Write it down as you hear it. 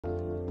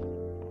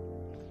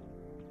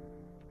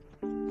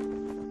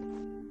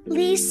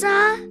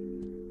Lisa?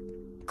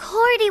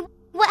 Cordy,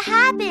 what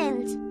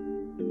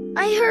happened?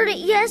 I heard it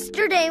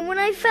yesterday when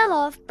I fell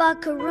off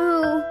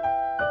Buckaroo.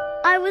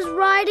 I was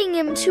riding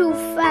him too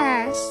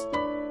fast.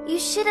 You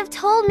should have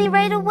told me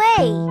right away.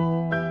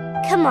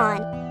 Come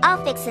on,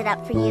 I'll fix it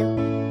up for you.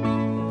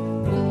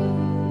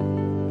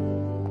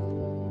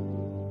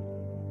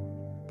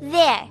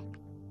 There.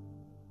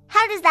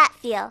 How does that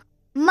feel?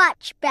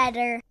 Much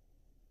better.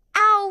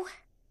 Ow!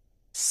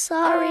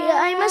 Sorry,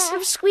 I must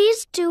have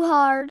squeezed too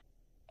hard.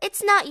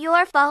 It's not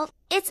your fault.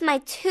 It's my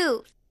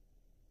tooth.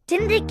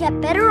 Didn't it get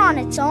better on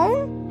its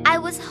own? I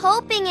was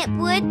hoping it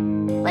would,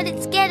 but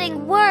it's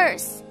getting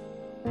worse.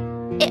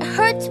 It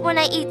hurts when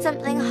I eat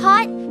something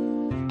hot,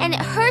 and it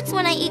hurts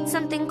when I eat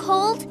something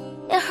cold.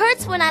 It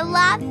hurts when I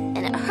laugh, and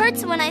it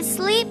hurts when I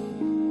sleep.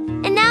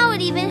 And now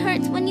it even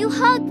hurts when you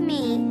hug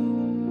me.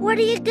 What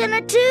are you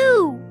gonna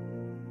do?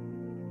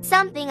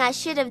 Something I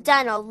should have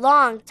done a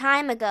long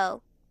time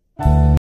ago.